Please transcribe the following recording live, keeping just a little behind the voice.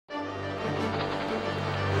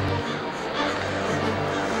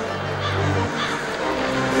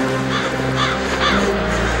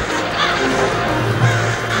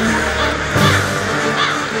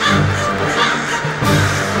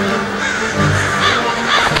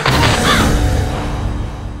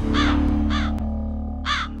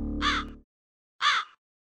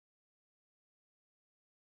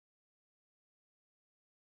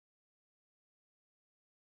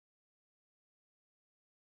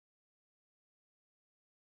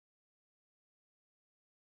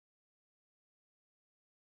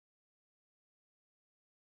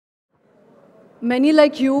Many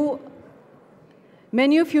like you,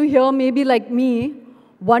 many of you here may be like me,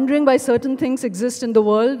 wondering why certain things exist in the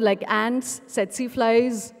world, like ants, tsetse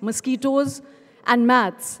flies, mosquitoes, and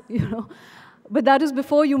maths, you know. But that is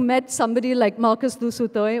before you met somebody like Marcus du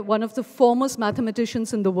Sautoy, one of the foremost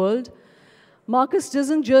mathematicians in the world. Marcus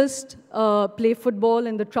doesn't just play football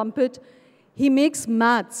and the trumpet, he makes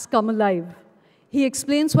maths come alive. He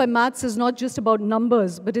explains why maths is not just about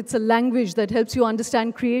numbers, but it's a language that helps you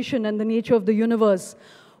understand creation and the nature of the universe,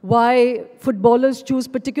 why footballers choose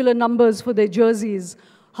particular numbers for their jerseys,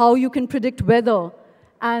 how you can predict weather,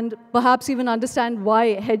 and perhaps even understand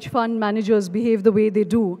why hedge fund managers behave the way they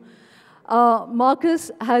do.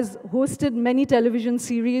 Marcus has hosted many television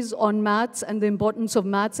series on maths and the importance of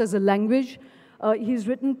maths as a language. He's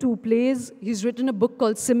written 2 plays. He's written a book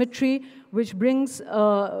called Symmetry, which brings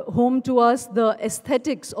home to us the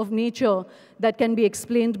aesthetics of nature that can be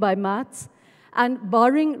explained by maths. And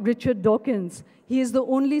barring Richard Dawkins, he is the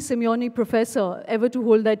only Simeoni professor ever to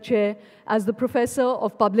hold that chair as the professor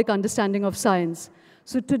of public understanding of science.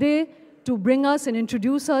 So today, to bring us and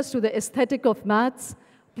introduce us to the aesthetic of maths,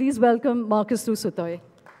 please welcome Marcus du Sautoy.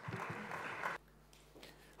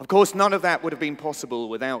 Of course, none of that would have been possible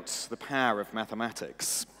without the power of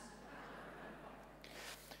mathematics.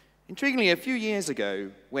 Intriguingly, a few years ago,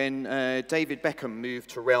 when David Beckham moved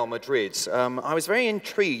to Real Madrid, I was very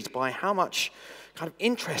intrigued by how much kind of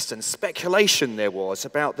interest and speculation there was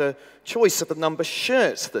about the choice of the number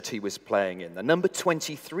shirt that he was playing in, the number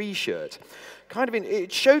 23 shirt.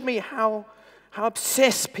 It showed me how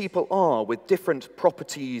obsessed people are with different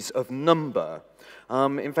properties of number.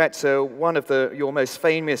 In fact, one of your most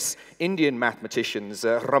famous Indian mathematicians,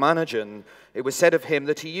 Ramanujan, it was said of him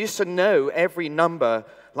that he used to know every number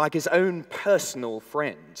like his own personal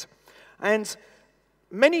friend. And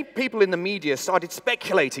many people in the media started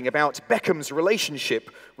speculating about Beckham's relationship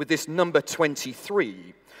with this number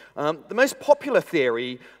 23. The most popular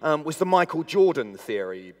theory was the Michael Jordan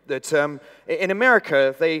theory, that in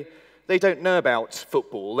America, they don't know about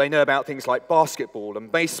football. They know about things like basketball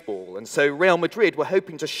and baseball. And so Real Madrid were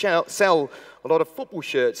hoping to sell a lot of football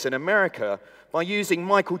shirts in America by using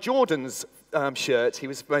Michael Jordan's shirt. He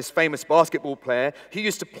was the most famous basketball player. He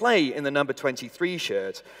used to play in the number 23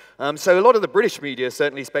 shirt. So a lot of the British media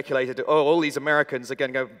certainly speculated, oh, all these Americans are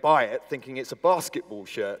going to go buy it thinking it's a basketball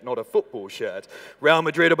shirt, not a football shirt. Real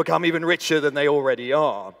Madrid will become even richer than they already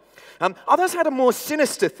are. Others had a more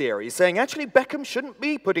sinister theory, saying actually Beckham shouldn't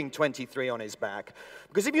be putting 23 on his back.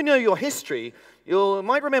 Because if you know your history, you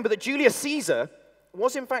might remember that Julius Caesar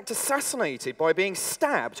was in fact assassinated by being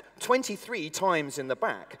stabbed 23 times in the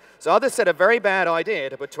back. So others said a very bad idea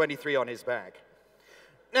to put 23 on his back.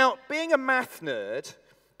 Now, being a math nerd,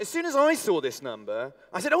 as soon as I saw this number,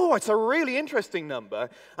 I said, oh, it's a really interesting number,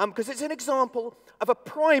 because it's an example of a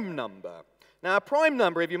prime number. Now, a prime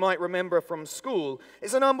number, if you might remember from school,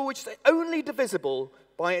 is a number which is only divisible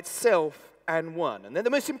by itself and 1. And they're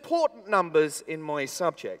the most important numbers in my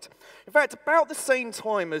subject. In fact, about the same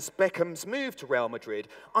time as Beckham's move to Real Madrid,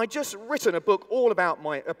 I'd just written a book all about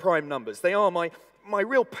my prime numbers. They are my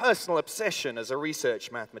real personal obsession as a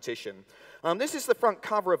research mathematician. This is the front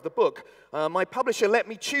cover of the book. My publisher let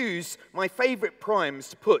me choose my favorite primes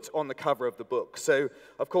to put on the cover of the book. So,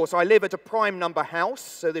 of course, I live at a prime number house.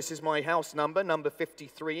 So this is my house number, number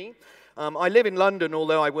 53. I live in London,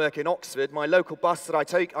 although I work in Oxford. My local bus that I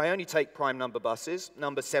take, I only take prime number buses,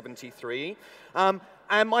 number 73.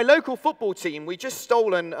 And my local football team, we just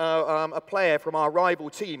stolen a player from our rival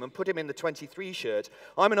team and put him in the 23 shirt.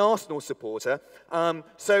 I'm an Arsenal supporter,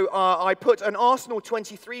 so I put an Arsenal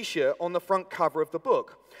 23 shirt on the front cover of the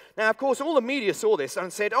book. Now, of course, all the media saw this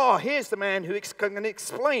and said, oh, here's the man who can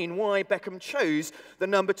explain why Beckham chose the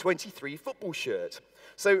number 23 football shirt.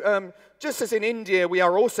 So just as in India, we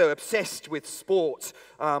are also obsessed with sport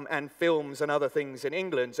and films and other things in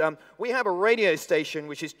England, we have a radio station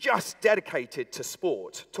which is just dedicated to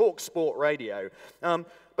sport, Talk Sport Radio.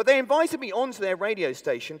 But they invited me onto their radio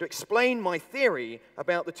station to explain my theory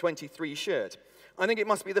about the 23 shirt. I think it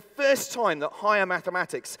must be the first time that higher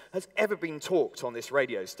mathematics has ever been talked on this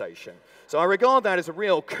radio station. So I regard that as a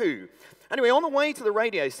real coup. Anyway, on the way to the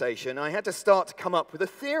radio station, I had to start to come up with a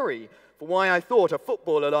theory for why I thought a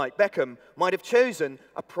footballer like Beckham might have chosen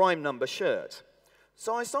a prime number shirt.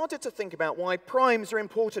 So I started to think about why primes are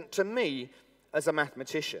important to me as a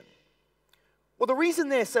mathematician. Well, the reason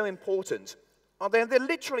they're so important are they're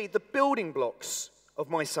literally the building blocks of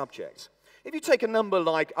my subject. If you take a number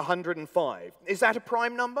like 105, is that a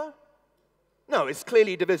prime number? No, it's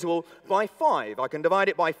clearly divisible by 5. I can divide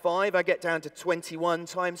it by 5, I get down to 21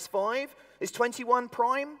 times 5. Is 21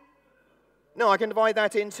 prime? No, I can divide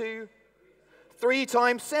that into 3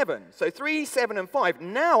 times 7. So 3, 7, and 5.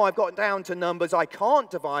 Now I've got down to numbers I can't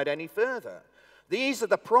divide any further. These are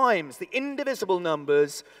the primes, the indivisible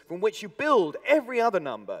numbers from which you build every other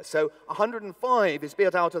number. So 105 is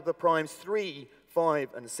built out of the primes 3, 5,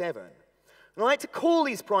 and 7. And I like to call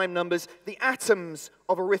these prime numbers the atoms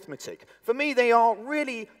of arithmetic. For me, they are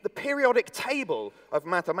really the periodic table of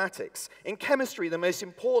mathematics. In chemistry, the most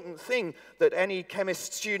important thing that any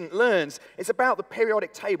chemist student learns is about the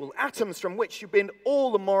periodic table, atoms from which you build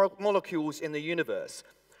all the molecules in the universe.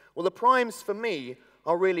 Well, the primes, for me,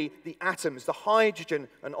 are really the atoms, the hydrogen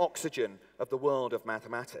and oxygen of the world of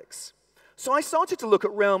mathematics. So I started to look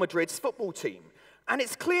at Real Madrid's football team. And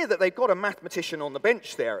it's clear that they've got a mathematician on the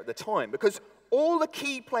bench there at the time, because all the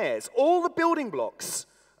key players, all the building blocks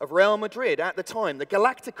of Real Madrid at the time, the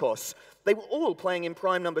Galacticos, they were all playing in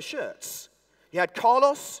prime number shirts. You had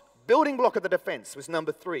Carlos, building block of the defense, was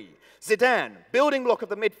number 3. Zidane, building block of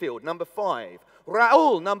the midfield, number 5.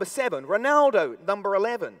 Raul, number 7. Ronaldo, number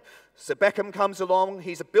 11. So Beckham comes along.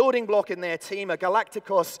 He's a building block in their team, a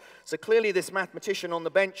Galacticos. So clearly this mathematician on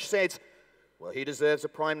the bench said, well, he deserves a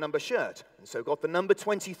prime number shirt, and so got the number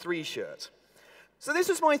 23 shirt. So this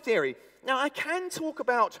is my theory. Now, I can talk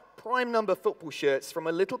about prime number football shirts from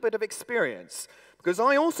a little bit of experience, because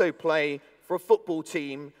I also play for a football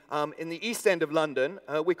team in the East End of London.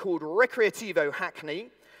 We're called Recreativo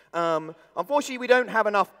Hackney. Unfortunately, we don't have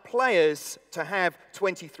enough players to have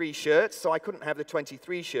 23 shirts, so I couldn't have the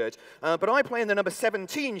 23 shirt. But I play in the number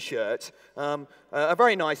 17 shirt, a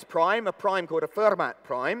very nice prime, a prime called a Fermat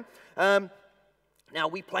prime. Now,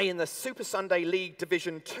 we play in the Super Sunday League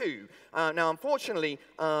Division 2. Now, unfortunately,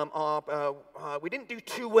 we didn't do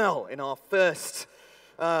too well in our first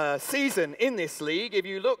season in this league. If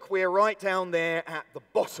you look, we're right down there at the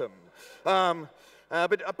bottom.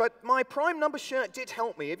 But my prime number shirt did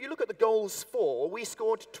help me. If you look at the goals for, we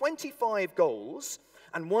scored 25 goals,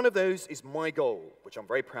 and one of those is my goal, which I'm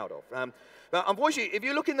very proud of. But unfortunately, if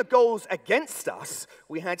you look in the goals against us,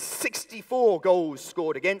 we had 64 goals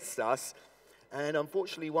scored against us, and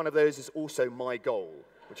unfortunately, one of those is also my goal,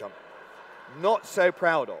 which I'm not so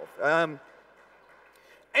proud of.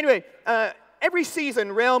 Anyway, every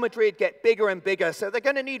season, Real Madrid get bigger and bigger, so they're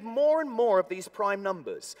going to need more and more of these prime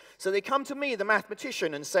numbers. So they come to me, the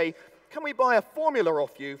mathematician, and say, can we buy a formula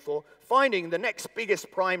off you for finding the next biggest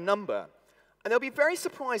prime number? And they'll be very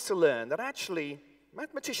surprised to learn that actually,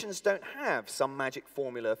 mathematicians don't have some magic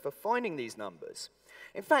formula for finding these numbers.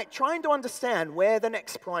 In fact, trying to understand where the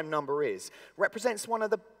next prime number is represents one of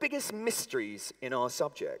the biggest mysteries in our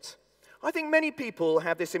subject. I think many people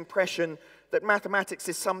have this impression that mathematics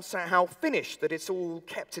is somehow finished, that it's all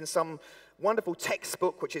kept in some wonderful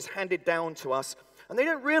textbook which is handed down to us, and they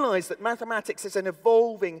don't realize that mathematics is an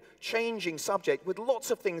evolving, changing subject with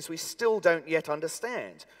lots of things we still don't yet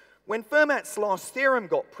understand. When Fermat's last theorem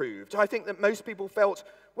got proved, I think that most people felt,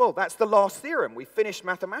 well, that's the last theorem, we've finished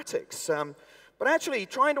mathematics. But actually,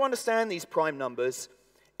 trying to understand these prime numbers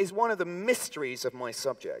is one of the mysteries of my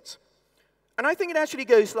subject. And I think it actually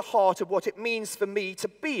goes to the heart of what it means for me to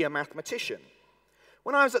be a mathematician.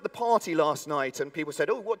 When I was at the party last night and people said,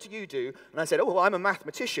 oh, what do you do? And I said, oh, well, I'm a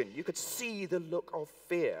mathematician. You could see the look of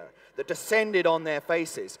fear that descended on their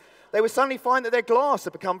faces. They would suddenly find that their glass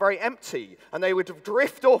had become very empty, and they would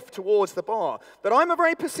drift off towards the bar. But I'm a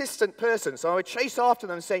very persistent person, so I would chase after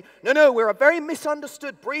them and say, no, no, we're a very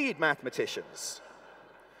misunderstood breed, mathematicians.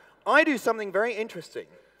 I do something very interesting.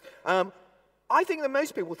 I think that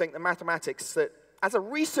most people think that mathematics, that as a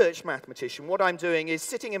research mathematician, what I'm doing is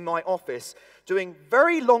sitting in my office doing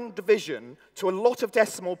very long division to a lot of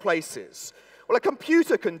decimal places. Well, a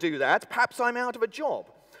computer can do that. Perhaps I'm out of a job.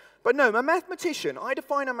 But no, a mathematician, I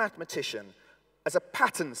define a mathematician as a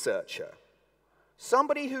pattern searcher.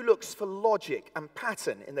 Somebody who looks for logic and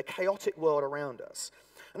pattern in the chaotic world around us.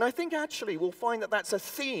 And I think actually we'll find that that's a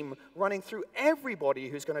theme running through everybody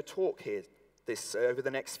who's going to talk here over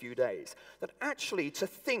the next few days. That actually to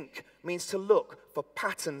think means to look for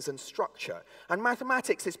patterns and structure. And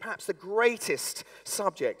mathematics is perhaps the greatest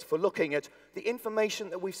subject for looking at the information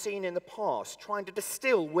that we've seen in the past, trying to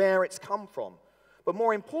distill where it's come from. But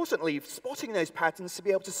more importantly, spotting those patterns to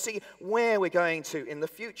be able to see where we're going to in the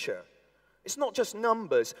future. It's not just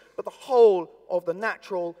numbers, but the whole of the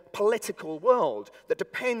natural political world that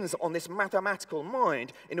depends on this mathematical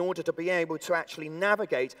mind in order to be able to actually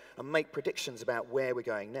navigate and make predictions about where we're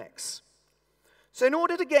going next. So in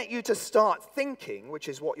order to get you to start thinking, which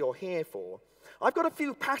is what you're here for, I've got a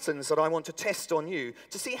few patterns that I want to test on you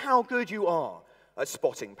to see how good you are at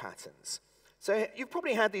spotting patterns. So you've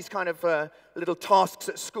probably had these kind of little tasks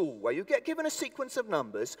at school where you get given a sequence of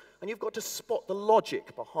numbers and you've got to spot the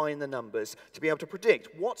logic behind the numbers to be able to predict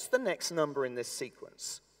what's the next number in this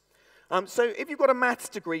sequence. So if you've got a maths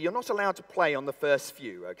degree, you're not allowed to play on the first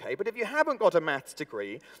few, okay? But if you haven't got a maths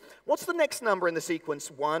degree, what's the next number in the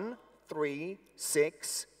sequence? 1, 3,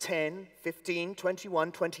 6, 10, 15,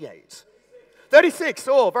 21, 28. 36,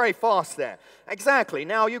 oh, very fast there. Exactly.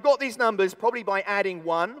 Now, you've got these numbers probably by adding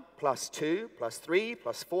 1, plus 2, plus 3,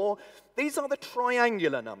 plus 4. These are the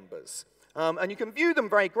triangular numbers. And you can view them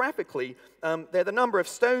very graphically. They're the number of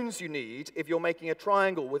stones you need if you're making a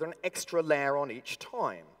triangle with an extra layer on each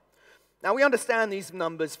time. Now, we understand these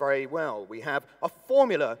numbers very well. We have a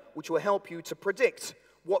formula which will help you to predict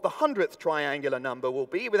what the 100th triangular number will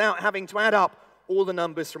be without having to add up all the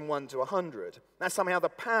numbers from 1 to 100. That's somehow the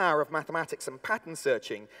power of mathematics and pattern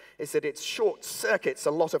searching, is that it short circuits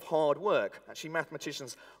a lot of hard work. Actually,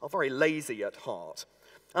 mathematicians are very lazy at heart.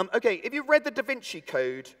 Okay, if you've read the Da Vinci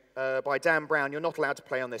Code by Dan Brown, you're not allowed to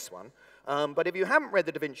play on this one. But if you haven't read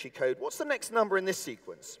the Da Vinci Code, what's the next number in this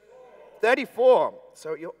sequence? 34.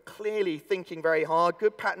 So you're clearly thinking very hard.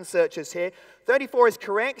 Good pattern searchers here. 34 is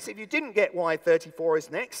correct. If you didn't get why 34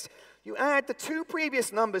 is next, you add the two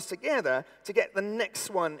previous numbers together to get the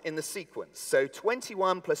next one in the sequence. So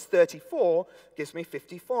 21 plus 34 gives me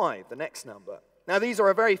 55, the next number. Now, these are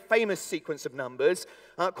a very famous sequence of numbers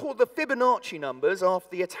called the Fibonacci numbers,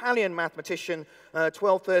 after the Italian mathematician,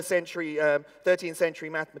 13th century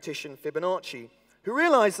mathematician Fibonacci, who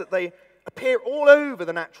realized that they appear all over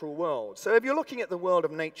the natural world. So if you're looking at the world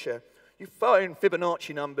of nature, you find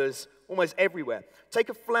Fibonacci numbers almost everywhere. Take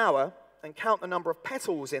a flower and count the number of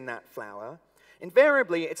petals in that flower.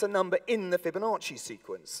 Invariably, it's a number in the Fibonacci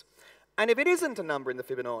sequence. And if it isn't a number in the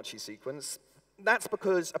Fibonacci sequence, that's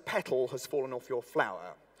because a petal has fallen off your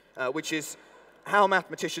flower, which is how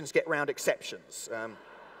mathematicians get around exceptions.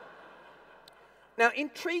 Now,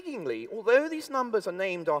 intriguingly, although these numbers are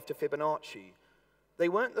named after Fibonacci, he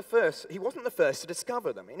wasn't the first to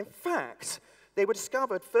discover them. In fact, they were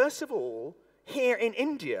discovered, first of all, here in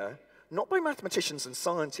India, not by mathematicians and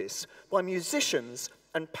scientists, by musicians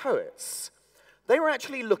and poets. They were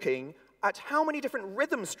actually looking at how many different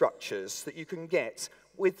rhythm structures that you can get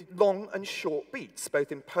with long and short beats,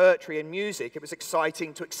 both in poetry and music. It was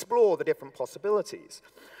exciting to explore the different possibilities.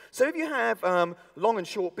 So if you have long and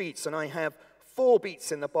short beats, and I have 4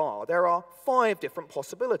 beats in the bar, there are 5 different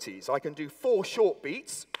possibilities. I can do 4 short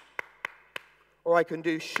beats, or I can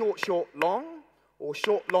do short, short, long, or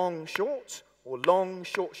short, long, short, or long,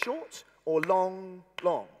 short, short, or long,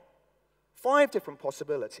 long. 5 different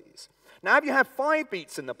possibilities. Now, if you have 5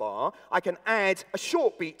 beats in the bar, I can add a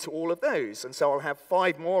short beat to all of those, and so I'll have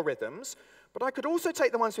 5 more rhythms. But I could also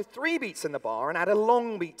take the ones with 3 beats in the bar and add a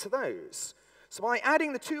long beat to those. So by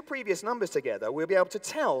adding the 2 previous numbers together, we'll be able to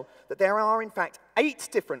tell that there are, in fact, 8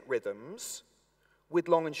 different rhythms with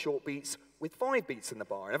long and short beats with 5 beats in the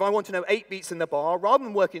bar. And if I want to know 8 beats in the bar, rather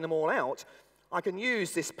than working them all out, I can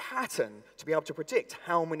use this pattern to be able to predict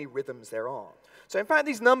how many rhythms there are. So in fact,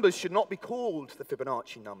 these numbers should not be called the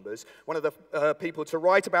Fibonacci numbers. One of the people to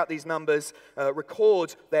write about these numbers,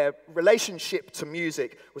 record their relationship to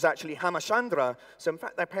music, was actually Ramachandra. So in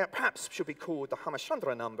fact, they perhaps should be called the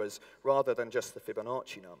Ramachandra numbers rather than just the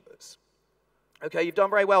Fibonacci numbers. Okay, you've done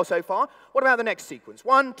very well so far. What about the next sequence?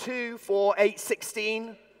 1, 2, 4, 8,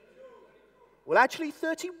 16. Well, actually,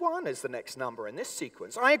 31 is the next number in this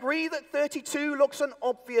sequence. I agree that 32 looks an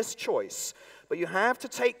obvious choice, but you have to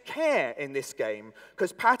take care in this game,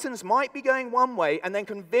 because patterns might be going one way and then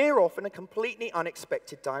can veer off in a completely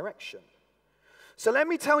unexpected direction. So let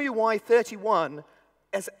me tell you why 31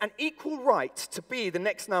 has an equal right to be the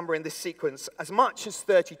next number in this sequence as much as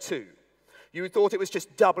 32. You thought it was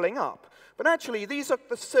just doubling up. But actually, these are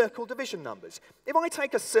the circle division numbers. If I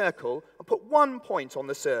take a circle and put 1 point on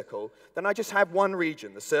the circle, then I just have one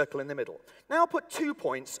region, the circle in the middle. Now I'll put 2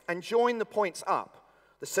 points and join the points up.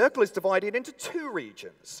 The circle is divided into 2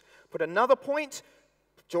 regions. Put another point,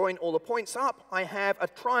 join all the points up. I have a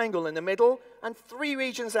triangle in the middle and 3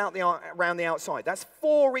 regions around the outside. That's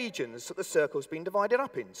 4 regions that the circle's been divided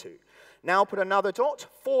up into. Now put another dot,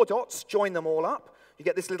 4 dots, join them all up. You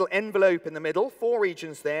get this little envelope in the middle, 4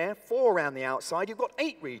 regions there, 4 around the outside. You've got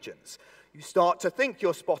 8 regions. You start to think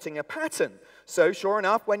you're spotting a pattern. So sure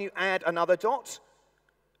enough, when you add another dot,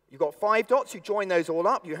 you've got 5 dots. You join those all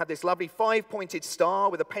up. You have this lovely 5-pointed star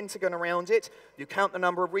with a pentagon around it. You count the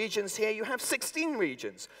number of regions here. You have 16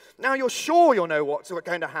 regions. Now you're sure you'll know what's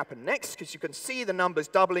going to happen next, because you can see the numbers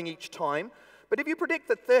doubling each time. But if you predict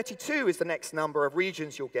that 32 is the next number of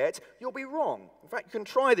regions you'll get, you'll be wrong. In fact, you can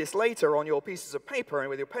try this later on your pieces of paper and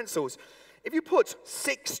with your pencils. If you put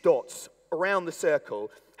 6 dots around the circle,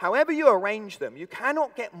 however you arrange them, you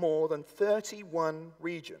cannot get more than 31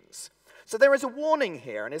 regions. So there is a warning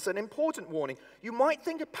here, and it's an important warning. You might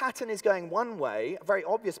think a pattern is going one way, a very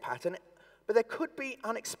obvious pattern, but there could be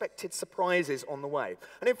unexpected surprises on the way.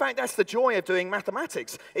 And in fact, that's the joy of doing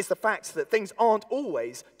mathematics, is the fact that things aren't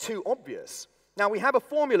always too obvious. Now, we have a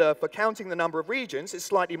formula for counting the number of regions. It's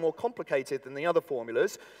slightly more complicated than the other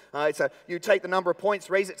formulas. You take the number of points,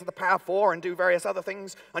 raise it to the power 4, and do various other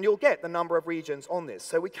things, and you'll get the number of regions on this.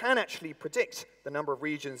 So we can actually predict the number of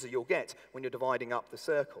regions that you'll get when you're dividing up the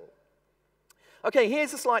circle. Okay,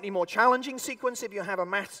 here's a slightly more challenging sequence. If you have a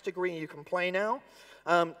maths degree, you can play now.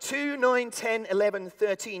 2, 9, 10, 11,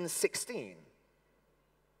 13, 16.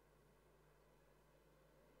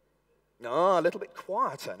 No, a little bit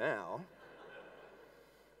quieter now.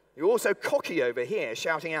 You're also cocky over here,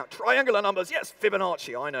 shouting out triangular numbers. Yes,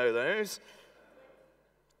 Fibonacci, I know those.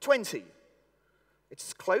 20.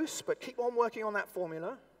 It's close, but keep on working on that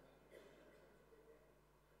formula.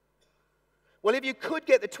 Well, if you could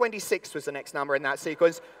get the 26th was the next number in that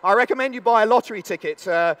sequence, I recommend you buy a lottery ticket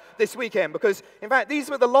this weekend, because, in fact, these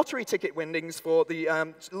were the lottery ticket winnings for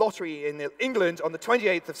the lottery in England on the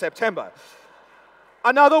 28th of September.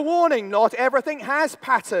 Another warning, not everything has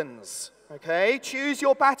patterns. Okay, choose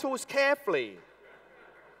your battles carefully.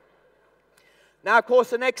 Now, of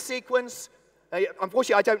course, the next sequence,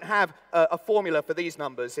 unfortunately, I don't have a formula for these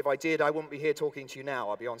numbers. If I did, I wouldn't be here talking to you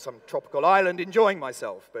now. I'd be on some tropical island enjoying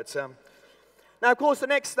myself. But now, of course, the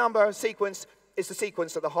next number sequence is the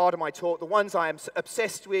sequence at the heart of my talk, the ones I am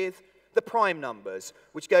obsessed with, the prime numbers,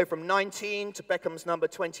 which go from 19 to Beckham's number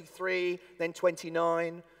 23, then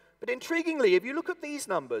 29. But intriguingly, if you look at these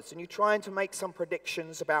numbers and you're trying to make some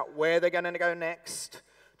predictions about where they're going to go next,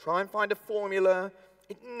 try and find a formula,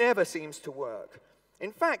 it never seems to work.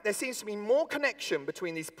 In fact, there seems to be more connection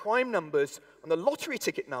between these prime numbers and the lottery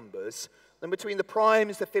ticket numbers than between the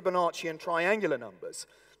primes, the Fibonacci, and triangular numbers.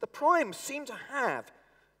 The primes seem to have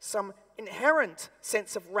some inherent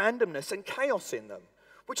sense of randomness and chaos in them,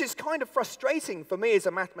 which is kind of frustrating for me as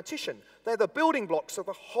a mathematician. They're the building blocks of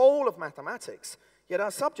the whole of mathematics. Yet our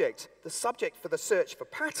subject, the subject for the search for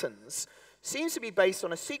patterns, seems to be based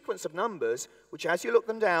on a sequence of numbers, which as you look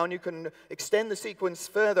them down, you can extend the sequence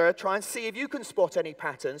further, try and see if you can spot any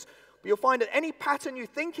patterns. But you'll find that any pattern you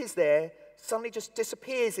think is there suddenly just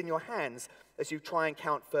disappears in your hands as you try and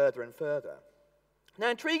count further and further.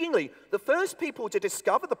 Now, intriguingly, the first people to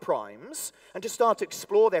discover the primes and to start to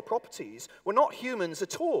explore their properties were not humans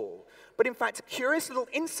at all, but in fact a curious little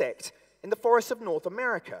insect in the forests of North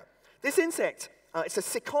America. This insect, it's a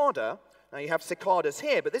cicada. Now, you have cicadas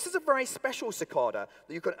here, but this is a very special cicada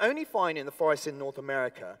that you can only find in the forests in North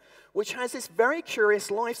America, which has this very curious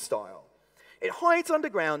lifestyle. It hides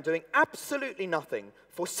underground doing absolutely nothing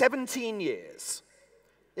for 17 years.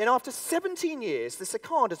 Then after 17 years, the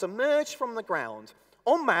cicadas emerge from the ground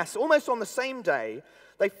en masse, almost on the same day.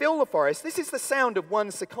 They fill the forest. This is the sound of one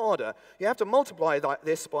cicada. You have to multiply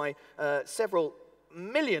this by several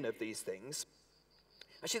million of these things.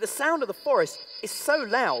 Actually, the sound of the forest is so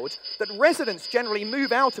loud that residents generally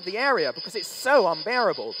move out of the area because it's so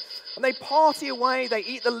unbearable. And they party away, they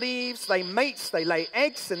eat the leaves, they mate, they lay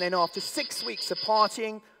eggs, and then after 6 weeks of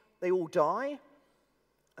partying, they all die.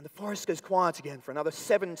 And the forest goes quiet again for another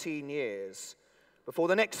 17 years before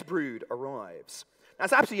the next brood arrives.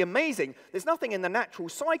 That's absolutely amazing. There's nothing in the natural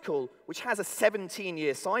cycle which has a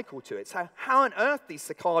 17-year cycle to it. So how on earth these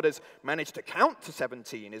cicadas manage to count to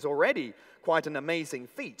 17 is already quite an amazing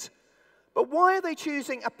feat. But why are they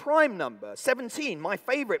choosing a prime number, 17, my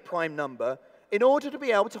favorite prime number, in order to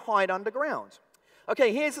be able to hide underground?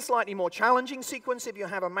 Okay, here's a slightly more challenging sequence. If you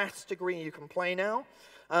have a maths degree, you can play now.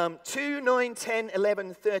 2, 9, 10,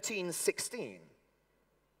 11, 13, 16.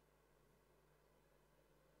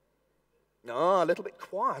 No, a little bit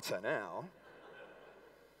quieter now.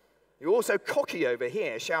 You're also cocky over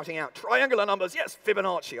here, shouting out triangular numbers. Yes,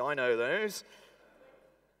 Fibonacci, I know those.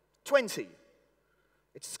 20.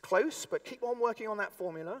 It's close, but keep on working on that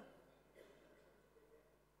formula.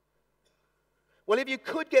 Well, if you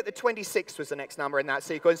could get the 26th was the next number in that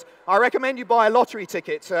sequence, I recommend you buy a lottery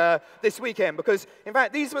ticket this weekend, because, in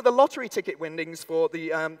fact, these were the lottery ticket winnings for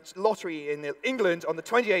the lottery in England on the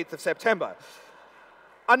 28th of September.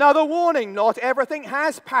 Another warning, not everything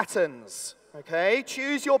has patterns. Okay,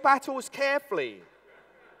 choose your battles carefully.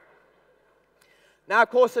 Now, of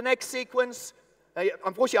course, the next sequence,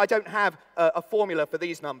 unfortunately, I don't have a formula for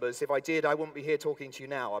these numbers. If I did, I wouldn't be here talking to you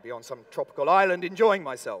now. I'd be on some tropical island enjoying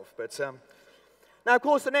myself. But now, of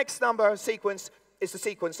course, the next number sequence is the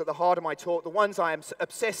sequence at the heart of my talk, the ones I am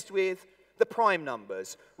obsessed with, the prime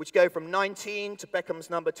numbers, which go from 19 to Beckham's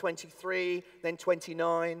number 23, then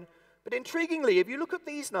 29. But intriguingly, if you look at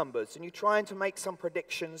these numbers and you try to make some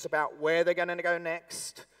predictions about where they're going to go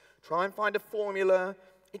next, try and find a formula,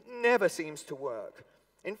 it never seems to work.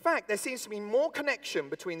 In fact, there seems to be more connection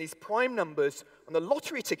between these prime numbers and the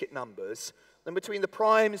lottery ticket numbers than between the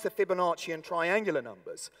primes, the Fibonacci, and triangular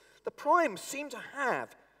numbers. The primes seem to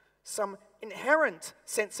have some inherent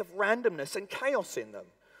sense of randomness and chaos in them,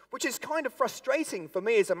 which is kind of frustrating for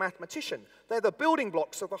me as a mathematician. They're the building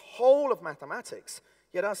blocks of the whole of mathematics.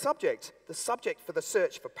 Yet our subject, the subject for the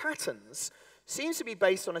search for patterns, seems to be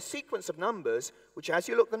based on a sequence of numbers, which as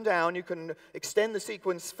you look them down, you can extend the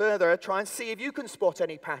sequence further, try and see if you can spot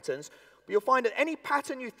any patterns. But you'll find that any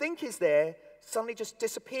pattern you think is there suddenly just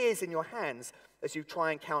disappears in your hands as you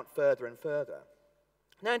try and count further and further.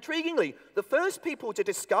 Now, intriguingly, the first people to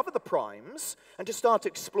discover the primes and to start to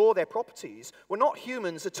explore their properties were not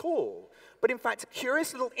humans at all, but in fact a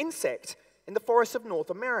curious little insect in the forests of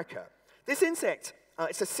North America. This insect,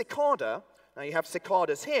 it's a cicada. Now, you have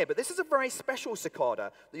cicadas here, but this is a very special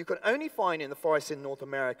cicada that you can only find in the forests in North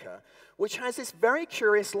America, which has this very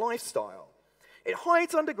curious lifestyle. It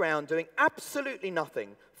hides underground doing absolutely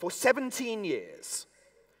nothing for 17 years.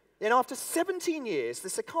 Then after 17 years, the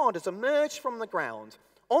cicadas emerge from the ground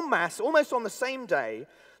en masse, almost on the same day.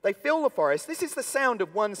 They fill the forest. This is the sound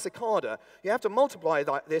of one cicada. You have to multiply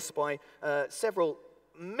this by several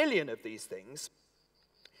million of these things.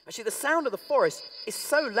 Actually, the sound of the forest is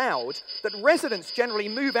so loud that residents generally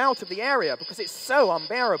move out of the area because it's so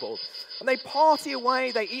unbearable. And they party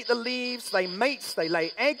away, they eat the leaves, they mate, they lay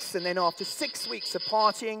eggs, and then after 6 weeks of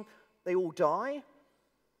partying, they all die.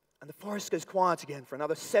 And the forest goes quiet again for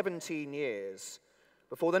another 17 years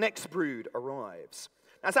before the next brood arrives.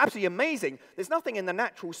 That's absolutely amazing. There's nothing in the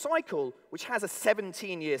natural cycle which has a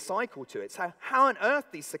 17-year cycle to it. So how on earth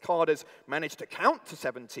these cicadas manage to count to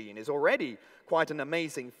 17 is already quite an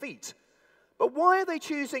amazing feat. But why are they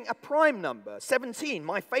choosing a prime number, 17,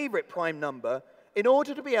 my favorite prime number, in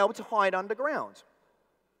order to be able to hide underground?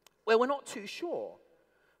 Well, we're not too sure.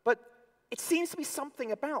 But it seems to be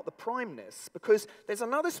something about the primeness, because there's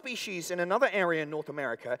another species in another area in North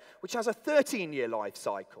America which has a 13-year life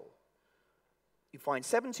cycle. You find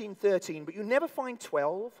 17, 13, but you never find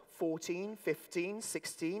 12, 14, 15,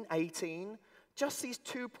 16, 18, just these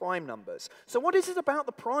two prime numbers. So what is it about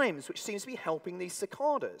the primes which seems to be helping these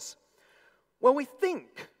cicadas? Well, we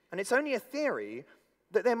think, and it's only a theory,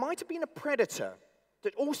 that there might have been a predator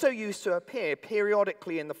that also used to appear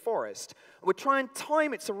periodically in the forest and would try and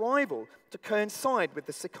time its arrival to coincide with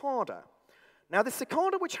the cicada. Now, the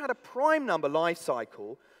cicada which had a prime number life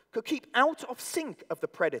cycle could keep out of sync of the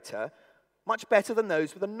predator much better than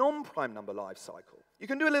those with a non-prime number life cycle. You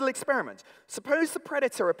can do a little experiment. Suppose the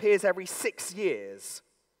predator appears every 6 years.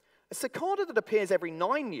 A cicada that appears every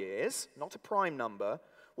 9 years, not a prime number,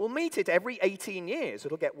 will meet it every 18 years.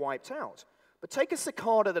 It'll get wiped out. But take a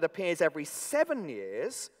cicada that appears every 7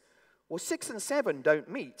 years, well, 6 and 7 don't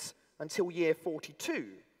meet until year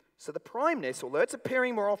 42. So the primeness, although it's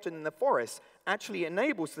appearing more often in the forest, actually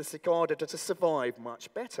enables the cicada to survive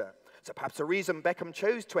much better. So perhaps the reason Beckham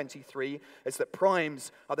chose 23 is that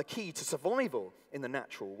primes are the key to survival in the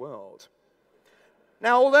natural world.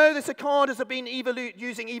 Now, although the cicadas have been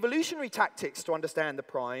using evolutionary tactics to understand the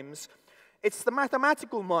primes, it's the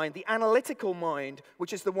mathematical mind, the analytical mind,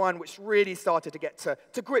 which is the one which really started to get to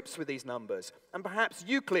grips with these numbers. And perhaps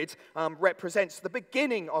Euclid represents the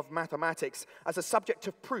beginning of mathematics as a subject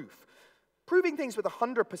of proof, proving things with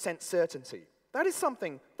 100% certainty. That is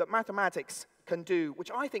something that mathematics can do,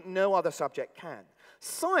 which I think no other subject can.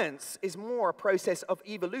 Science is more a process of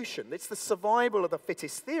evolution. It's the survival of the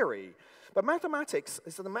fittest theory. But mathematics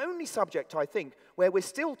is the only subject, I think, where we're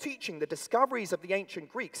still teaching the discoveries of the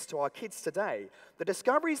ancient Greeks to our kids today. The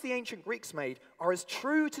discoveries the ancient Greeks made are as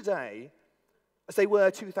true today as they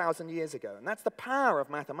were 2,000 years ago. And that's the power of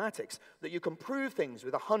mathematics, that you can prove things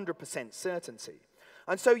with 100% certainty.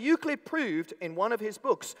 And so Euclid proved in one of his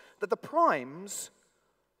books that the primes,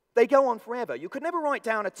 they go on forever. You could never write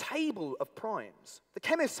down a table of primes. The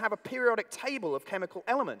chemists have a periodic table of chemical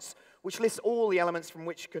elements, which lists all the elements from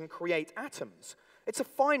which can create atoms. It's a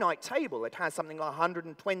finite table. It has something like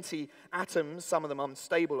 120 atoms. Some of them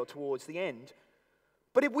unstable or towards the end.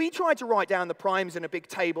 But if we tried to write down the primes in a big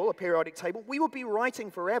table, a periodic table, we would be writing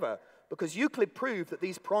forever, because Euclid proved that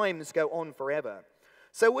these primes go on forever.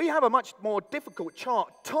 So we have a much more difficult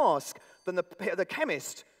task than the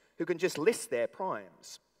chemist who can just list their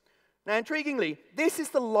primes. Now, intriguingly, this is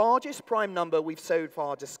the largest prime number we've so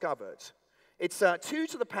far discovered. It's 2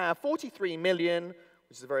 to the power 43 million,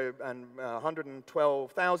 which is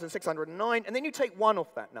 112,609, and then you take 1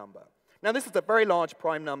 off that number. Now, this is a very large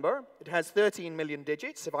prime number. It has 13 million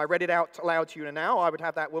digits. If I read it out aloud to you now, I would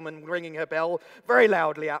have that woman ringing her bell very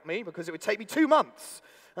loudly at me because it would take me 2 months.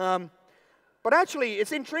 But actually,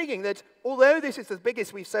 it's intriguing that although this is the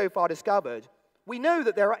biggest we've so far discovered, we know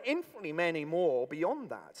that there are infinitely many more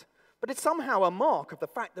beyond that. But it's somehow a mark of the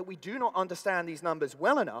fact that we do not understand these numbers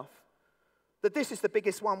well enough that this is the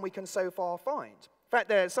biggest one we can so far find. In fact,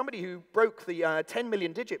 there's somebody who broke the 10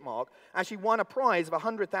 million digit mark actually won a prize of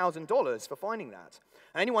 $100,000 for finding that.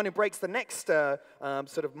 And anyone who breaks the next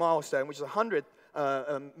sort of milestone, which is 100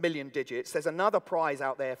 million digits, there's another prize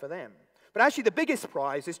out there for them. But actually, the biggest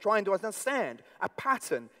prize is trying to understand a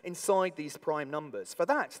pattern inside these prime numbers. For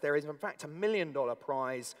that, there is, in fact, a $1 million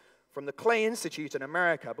prize from the Clay Institute in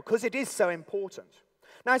America because it is so important.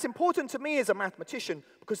 Now, it's important to me as a mathematician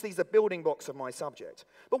because these are building blocks of my subject.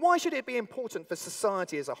 But why should it be important for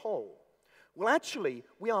society as a whole? Well, actually,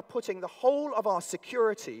 we are putting the whole of our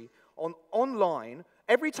security online.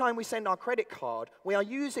 Every time we send our credit card, we are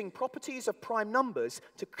using properties of prime numbers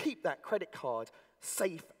to keep that credit card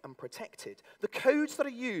safe and protected. The codes that are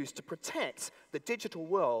used to protect the digital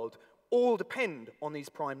world all depend on these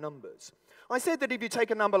prime numbers. I said that if you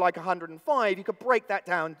take a number like 105, you could break that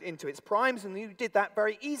down into its primes, and you did that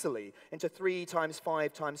very easily into 3 times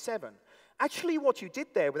 5 times 7. Actually, what you did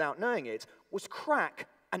there without knowing it was crack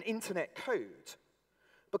an internet code.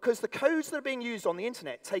 Because the codes that are being used on the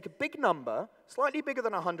internet take a big number, slightly bigger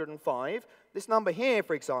than 105. This number here,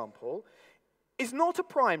 for example, is not a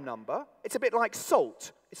prime number. It's a bit like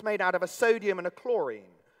salt. It's made out of a sodium and a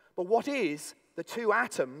chlorine. But what is the 2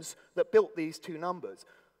 atoms that built these 2 numbers?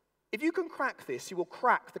 If you can crack this, you will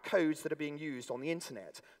crack the codes that are being used on the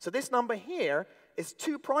internet. So this number here is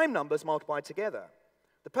 2 prime numbers multiplied together.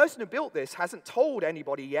 The person who built this hasn't told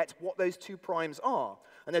anybody yet what those 2 primes are.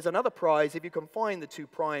 And there's another prize if you can find the 2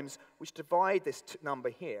 primes which divide this number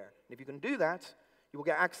here. And if you can do that, you will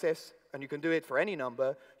get access, and you can do it for any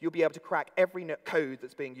number. You'll be able to crack every code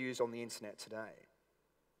that's being used on the internet today.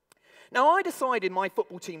 Now, I decided my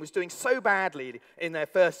football team was doing so badly in their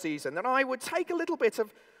first season that I would take a little bit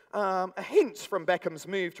of a hint from Beckham's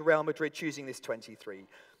move to Real Madrid choosing this 23.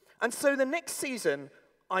 And so the next season,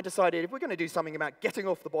 I decided if we're going to do something about getting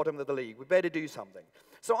off the bottom of the league, we better do something.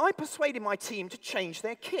 So I persuaded my team to change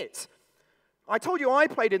their kit. I told you I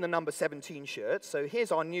played in the number 17 shirt, so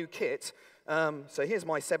here's our new kit. So here's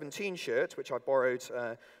my 17 shirt, which I borrowed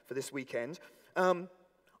for this weekend.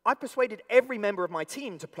 I persuaded every member of my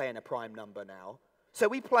team to play in a prime number now. So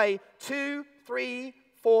we play 2, 3,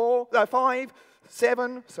 4, 5,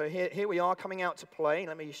 7. So here we are coming out to play.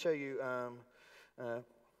 Let me show you.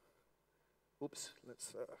 Oops,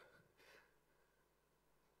 let's.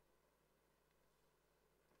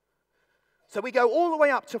 So we go all the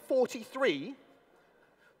way up to 43.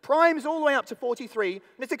 Primes all the way up to 43, and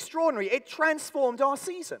it's extraordinary. It transformed our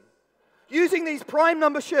season. Using these prime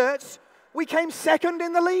number shirts, we came second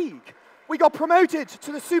in the league. We got promoted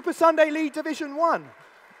to the Super Sunday League Division 1.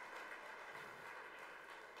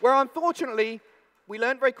 Where unfortunately, we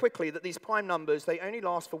learned very quickly that these prime numbers, they only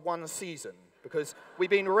last for 1 season because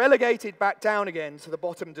we've been relegated back down again to the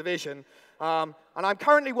bottom division. And I'm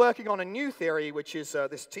currently working on a new theory, which is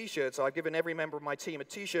this T-shirt. So I've given every member of my team a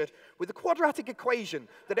T-shirt with a quadratic equation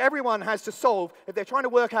that everyone has to solve if they're trying to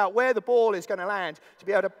work out where the ball is going to land to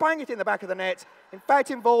be able to bang it in the back of the net. In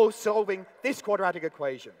fact, involves solving this quadratic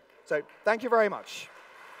equation. So thank you very much.